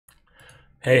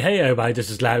Hey everybody, this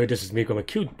is Larry, this is Miko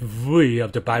Q3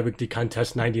 of the Biweekly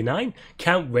Contest 99.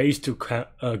 Count ways to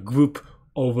group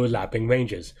overlapping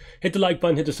ranges. Hit the like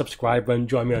button, hit the subscribe button,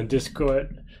 join me on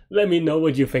Discord. Let me know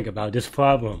what you think about this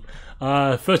problem.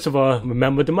 First of all,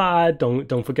 remember the mod,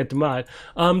 don't forget the mod.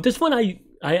 This one I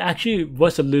actually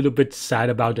was a little bit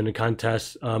sad about in the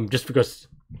contest, just because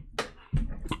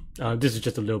this is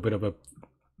just a little bit of a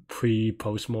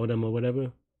pre-post-mortem or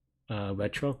whatever.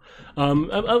 Retro. I'm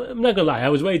not gonna lie, I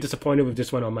was very disappointed with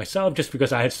this one on myself just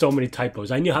because I had so many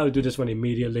typos. I knew how to do this one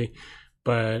immediately,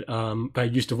 but I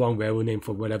used the wrong variable name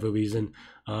for whatever reason,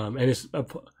 and it's a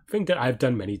thing that I've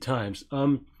done many times.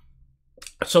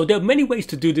 So there are many ways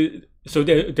to do the. So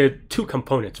there are two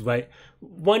components, right?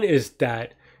 One is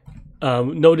that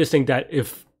noticing that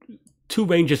if two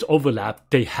ranges overlap,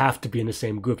 they have to be in the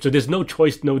same group. So there's no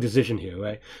choice, no decision here,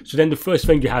 right? So then the first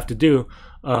thing you have to do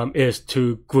is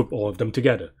to group all of them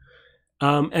together.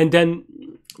 And then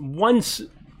once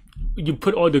you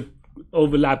put all the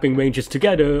overlapping ranges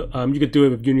together, you could do it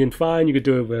with union find, you could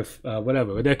do it with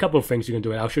whatever. There are a couple of things you can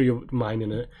do it. I'll show you mine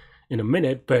in a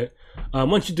minute. But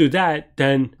once you do that,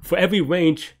 then for every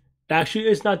range, actually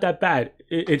it's not that bad.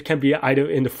 It can be either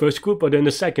in the first group or in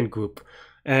the second group.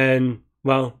 And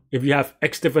well, if you have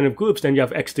x different groups, then you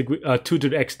have x degree, 2 to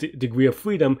the x degree of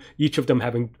freedom, each of them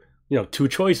having, two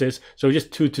choices. So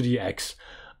just 2 to the x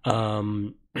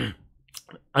under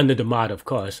the mod, of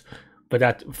course. But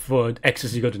that for x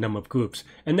is equal to the number of groups.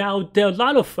 And now there are a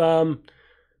lot of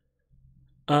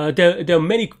there are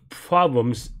many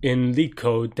problems in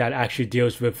Leetcode that actually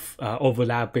deals with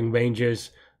overlapping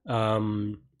ranges.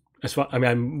 As far,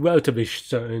 I'm relatively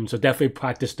certain, so definitely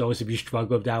practice those if you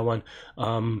struggle with that one.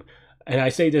 And I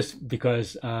say this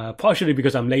because partially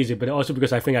because I'm lazy, but also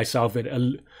because I think I solve it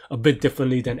a bit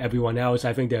differently than everyone else.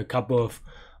 I think there are a couple of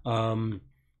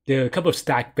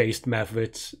stack-based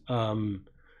methods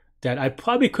that I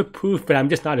probably could prove, but I'm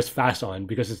just not as fast on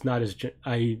because it's not as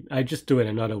I just do it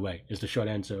another way. Is the short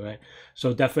answer, right?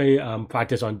 So definitely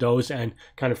practice on those and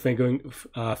kind of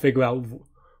figure out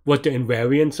what the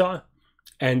invariants are.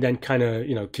 And then kind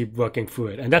of, keep working through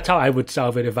it. And that's how I would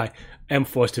solve it if I am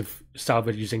forced to solve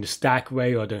it using the stack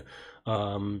way or the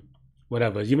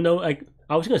whatever. Even though I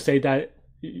was going to say that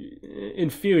in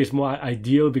theory it's more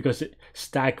ideal because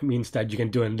stack means that you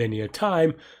can do it in linear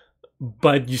time,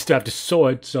 but you still have to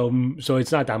sort. So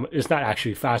it's not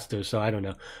actually faster. So I don't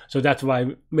know. So that's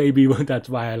why that's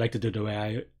why I like to do the way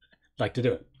I like to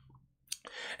do it.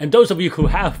 And those of you who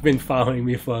have been following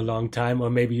me for a long time,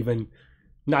 or maybe even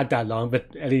not that long,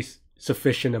 but at least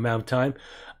sufficient amount of time,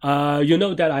 you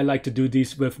know that I like to do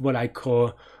these with what I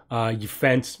call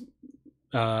events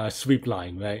sweep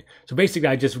line, right? So basically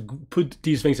I just put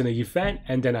these things in an event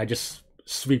and then I just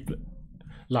sweep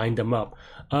line them up.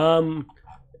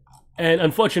 And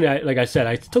unfortunately, like I said,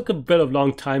 I took a bit of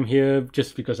long time here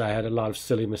just because I had a lot of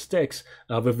silly mistakes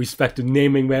with respect to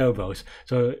naming variables.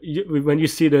 So when you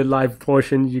see the live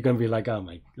portion, you're going to be like, oh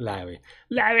my, Larry,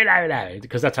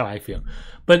 because that's how I feel.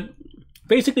 But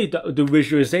basically, the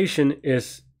visualization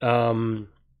is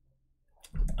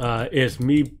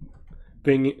me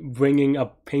bringing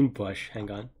up paintbrush.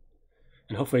 Hang on.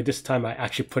 And hopefully this time I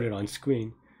actually put it on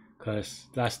screen, because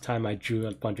last time I drew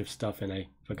a bunch of stuff and I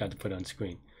forgot to put it on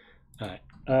screen. Alright,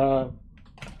 so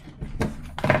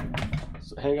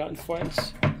hang on,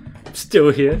 friends. I'm still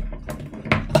here,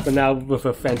 but now with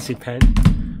a fancy pen.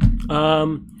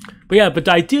 But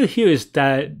the idea here is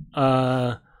that,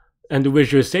 and the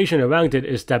visualization around it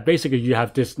is that basically you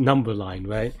have this number line,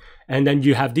 right? And then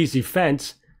you have these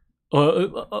events,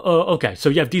 okay, so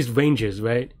you have these ranges,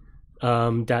 right?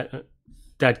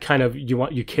 That kind of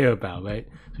you care about, right?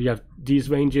 So you have these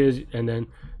ranges, and then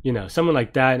something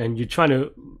like that, and you're trying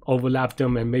to overlap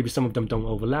them, and maybe some of them don't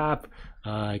overlap.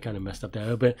 I kind of messed up there a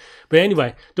little bit, but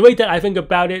anyway, the way that I think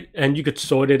about it, and you could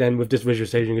sort it, and with this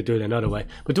visualization you could do it another way,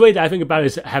 but the way that I think about it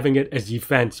is having it as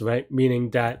events, right? Meaning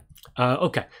that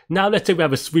okay, now let's say we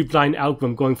have a sweep line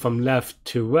algorithm going from left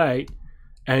to right,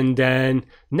 and then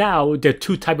now there are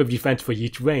two types of events for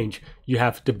each range. You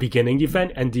have the beginning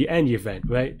event and the end event,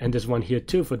 right? And there's one here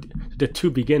too for the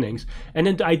two beginnings. And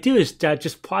then the idea is that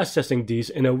just processing these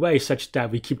in a way such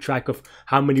that we keep track of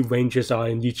how many ranges are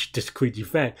in each discrete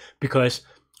event, because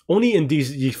only in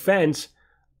these events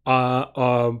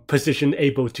are position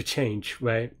able to change,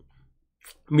 right?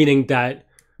 Meaning that,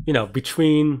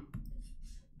 between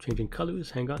changing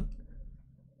colors, hang on.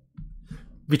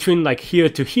 Between like here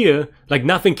to here, like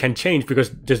nothing can change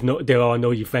because there are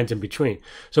no events in between.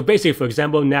 So basically, for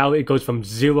example, now it goes from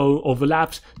 0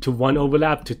 overlaps to 1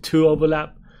 overlap to 2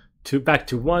 overlap to back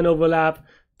to 1 overlap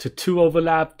to 2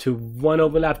 overlap to 1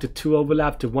 overlap to 2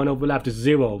 overlap to 1 overlap to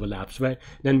 0 overlaps, right?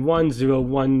 Then 1 0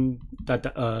 1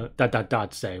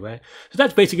 dot say, right? So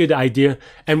that's basically the idea.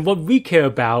 And what we care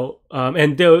about,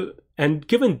 and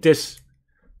given this,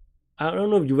 I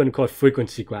don't know if you want to call it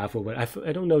frequency graph or what.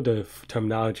 I don't know the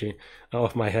terminology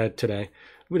off my head today.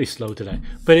 Really slow today.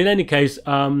 But in any case,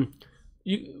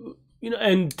 you know,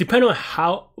 and depending on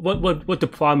what the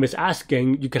problem is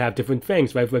asking, you could have different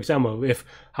things, right? For example, if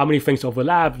how many things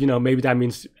overlap, you know, maybe that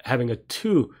means having a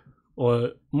 2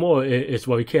 or more is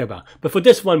what we care about. But for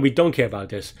this one, we don't care about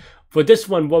this. For this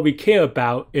one, what we care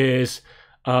about is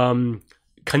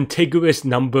contiguous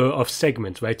number of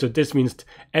segments, right? So this means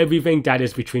everything that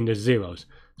is between the zeros.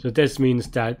 So this means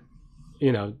that,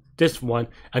 you know, this one,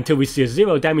 until we see a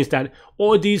 0, that means that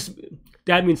all these,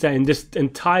 that means that in this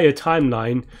entire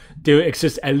timeline, there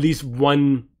exists at least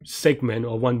one segment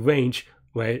or one range,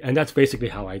 right? And that's basically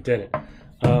how I did it.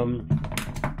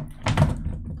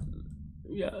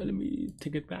 Yeah, let me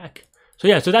take it back. So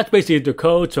yeah, so that's basically the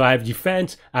code. So I have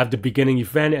events, I have the beginning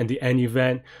event and the end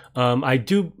event. I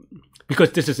do,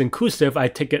 because this is inclusive, I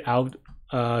take it out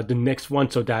the next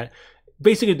one, so that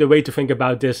basically the way to think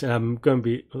about this, and I'm going to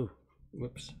be, oh,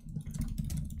 whoops,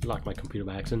 locked my computer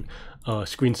by accident.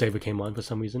 Screensaver came on for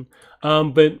some reason.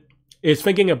 But it's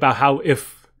thinking about how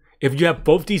if you have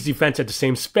both these events at the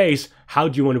same space, how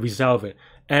do you want to resolve it?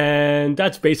 And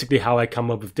that's basically how I come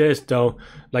up with this, though,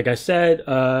 like I said,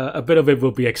 a bit of it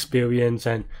will be experience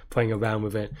and playing around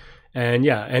with it. And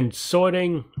yeah, and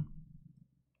sorting,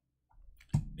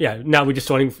 yeah, now we're just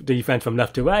sorting the event from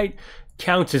left to right.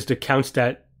 Counts is the counts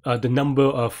that, the number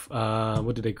of,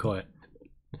 what do they call it?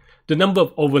 The number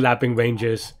of overlapping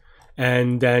ranges.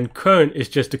 And then current is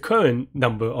just the current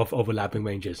number of overlapping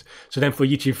ranges. So then for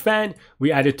each event,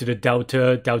 we add it to the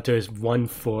delta. Delta is 1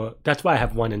 for, that's why I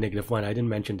have 1 and -1. I didn't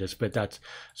mention this, but that's,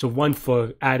 so 1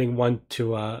 for adding 1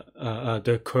 to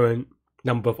the current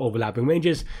number of overlapping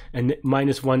ranges. And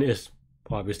 -1 is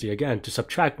obviously, again, to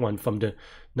subtract 1 from the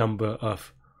number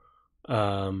of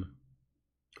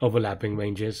overlapping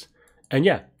ranges. And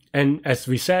yeah, and as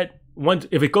we said, once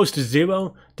if it goes to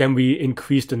 0, then we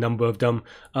increase the number of them.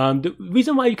 The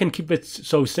reason why you can keep it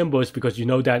so simple is because you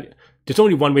know that there's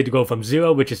only one way to go from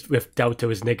 0, which is if delta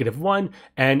is -1,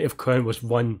 and if current was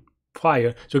 1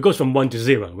 prior. So it goes from 1 to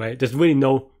 0, right? There's really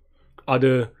no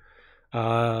other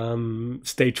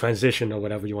state transition or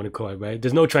whatever you want to call it, right?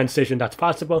 There's no transition that's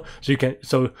possible. So you can,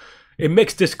 so it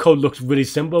makes this code look really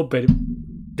simple, but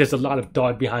there's a lot of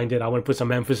thought behind it. I want to put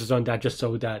some emphasis on that, just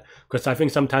so that, because I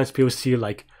think sometimes people see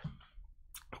like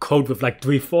code with like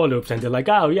 3 for loops and they're like,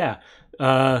 oh yeah,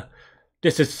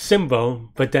 this is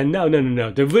simple, but then no.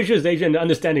 The visualization and the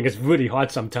understanding is really hard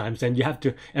sometimes, and you have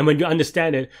to, and when you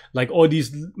understand it, like all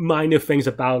these minor things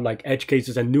about like edge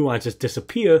cases and nuances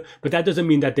disappear, but that doesn't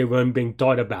mean that they weren't being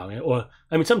thought about. Or,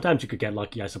 I mean, sometimes you could get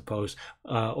lucky, I suppose,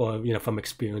 or, you know, from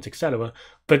experience, etc.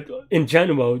 But in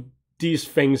general, these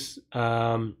things,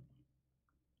 yeah,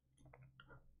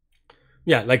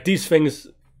 like these things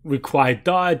require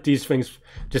thought. These things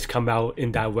just come out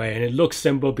in that way, and it looks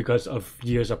simple because of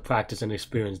years of practice and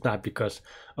experience, not because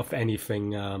of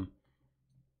anything.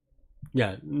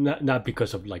 Yeah, not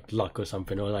because of like luck or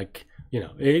something, or like, you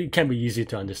know, it can be easy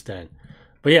to understand.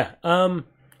 But yeah, and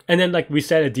then like we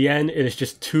said at the end, it is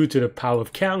just 2 to the power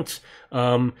of counts.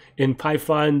 In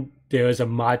Python, there is a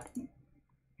mod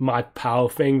power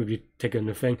thing if you take in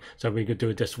the thing, so we could do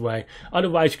it this way.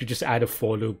 Otherwise, you could just add a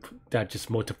for loop that just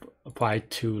multiply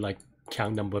to like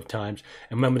count number of times.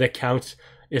 And remember that counts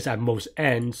is at most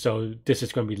n, so this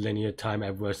is going to be linear time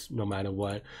at worst no matter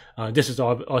what. This is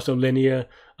also linear.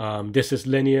 This is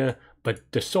linear, but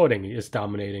the sorting is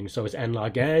dominating, so it's n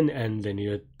log n and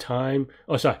linear time.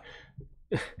 Oh, sorry.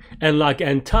 N log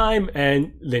n time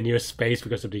and linear space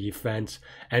because of the events.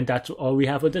 And that's all we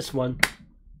have for this one.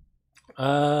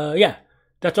 Yeah,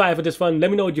 that's all I have for this one. Let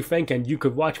me know what you think, and you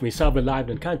could watch me solve a live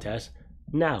in contest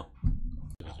now.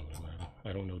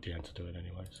 I don't know the answer to it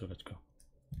anyway, so let's go.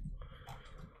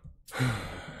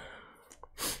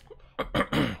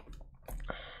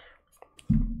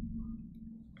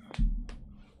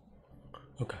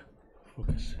 Okay,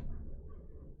 focus.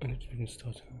 And it's been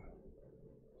started.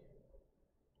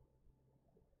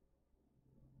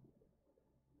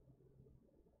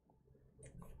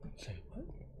 Say what?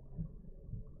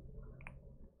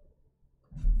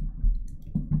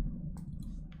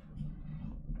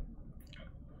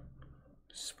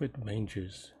 Split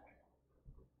ranges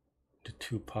to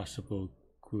 2 possible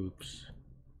groups.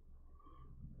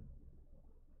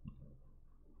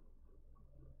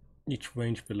 Each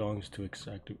range belongs to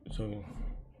exactly, so,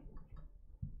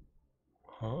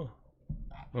 huh?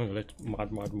 Oh, let's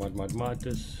mod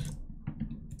this.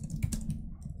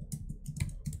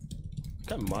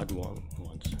 Got mod one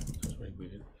once. That's very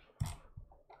weird. I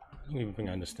don't even think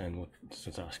I understand what this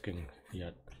is asking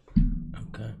yet.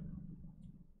 Okay.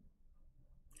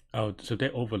 Oh, so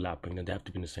they're overlapping and they have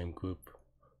to be in the same group.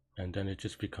 And then it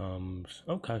just becomes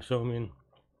okay, so I mean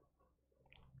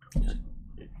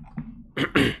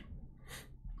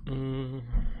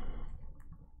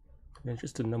yeah,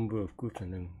 just a number of groups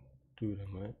and then do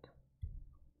them, right?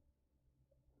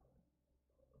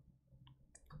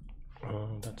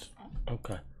 Oh, that's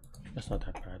okay. That's not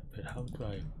that bad, but how do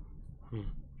I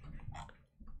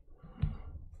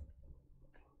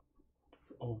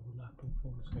overlapping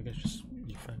things? I guess just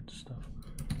event stuff.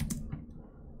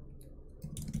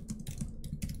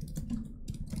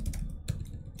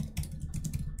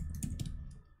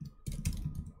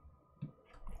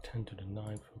 To the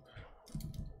 9th, okay.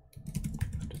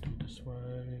 Have to do it this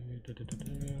way.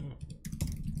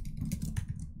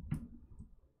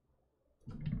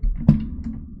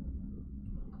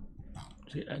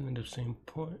 See, and at the same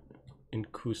point,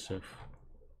 inclusive.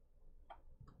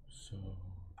 So,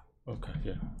 okay,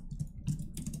 yeah.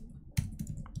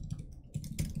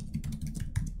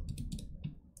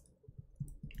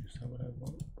 Is that what I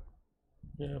want?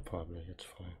 Yeah, probably. It's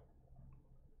fine.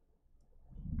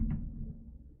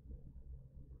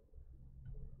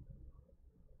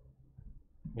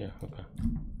 Yeah, okay.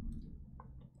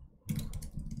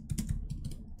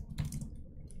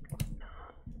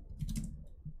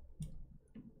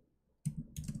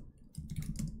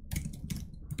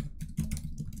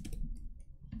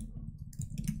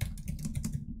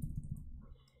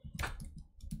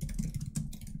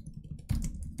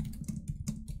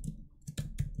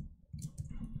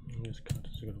 This count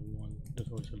is equal to 1. There's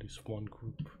always at least one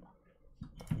group.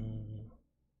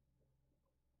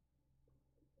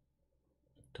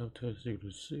 Delta is equal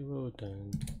to 0,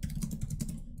 then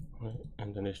right,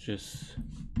 and then it's just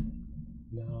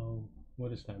now.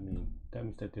 What does that mean? That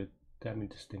means that that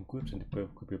means distinct groups, and the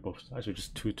group could be both sides, or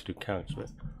just 2 to the counts, right?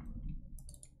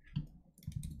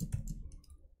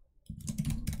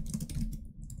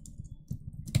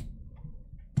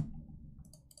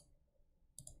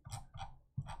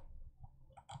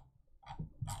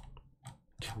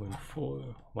 Two and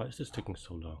 4. Why is this taking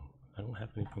so long? I don't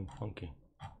have anything funky.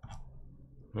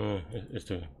 Are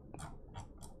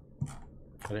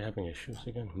they having issues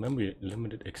again? Memory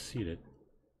limited exceeded.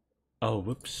 Oh,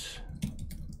 whoops.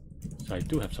 So I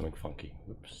do have something funky.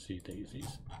 Whoopsie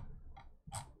daisies.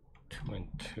 2 and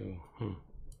 2.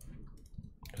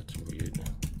 That's weird.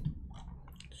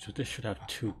 So this should have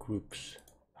 2 groups.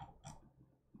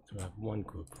 So I have 1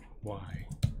 group. Why?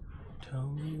 Tell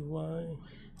me why.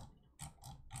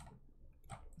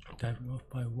 Diving off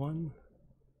by 1.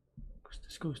 Because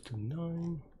this goes to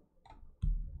 9.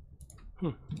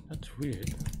 That's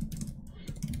weird.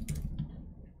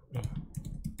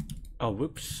 Oh,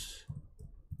 whoops.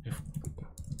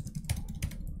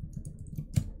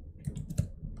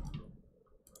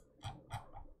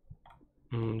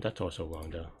 That's also wrong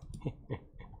though.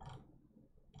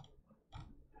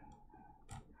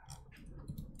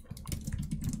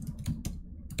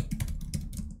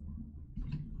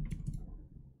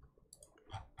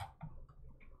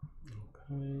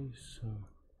 Okay, so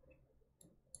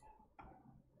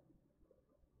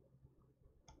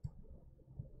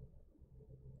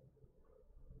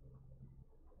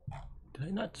did I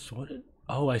not sort it?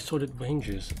 Oh, I sorted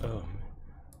ranges. Oh,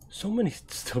 so many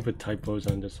stupid typos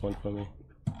on this one for me.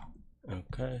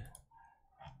 Okay,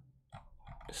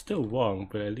 it's still wrong,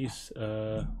 but at least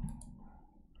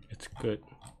it's good.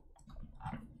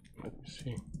 Let me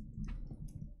see.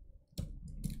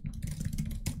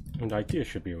 And the idea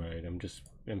should be right. I'm just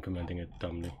implementing it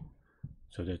dumbly.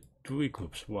 So there are 3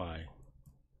 groups. Why?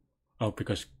 Oh,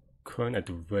 because current at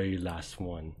the very last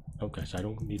one. Okay, so I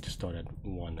don't need to start at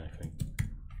 1, I think.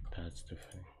 That's the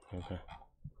thing. Okay.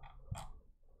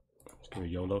 Let's do a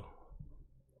YOLO.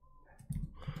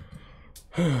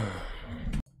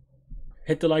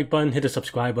 Hit the like button, hit the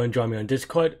subscribe button, join me on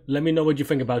Discord. Let me know what you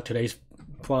think about today's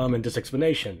problem and this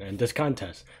explanation and this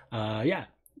contest. Yeah,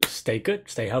 stay good,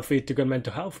 stay healthy, to good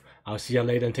mental health. I'll see you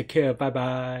later and take care. Bye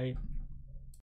bye.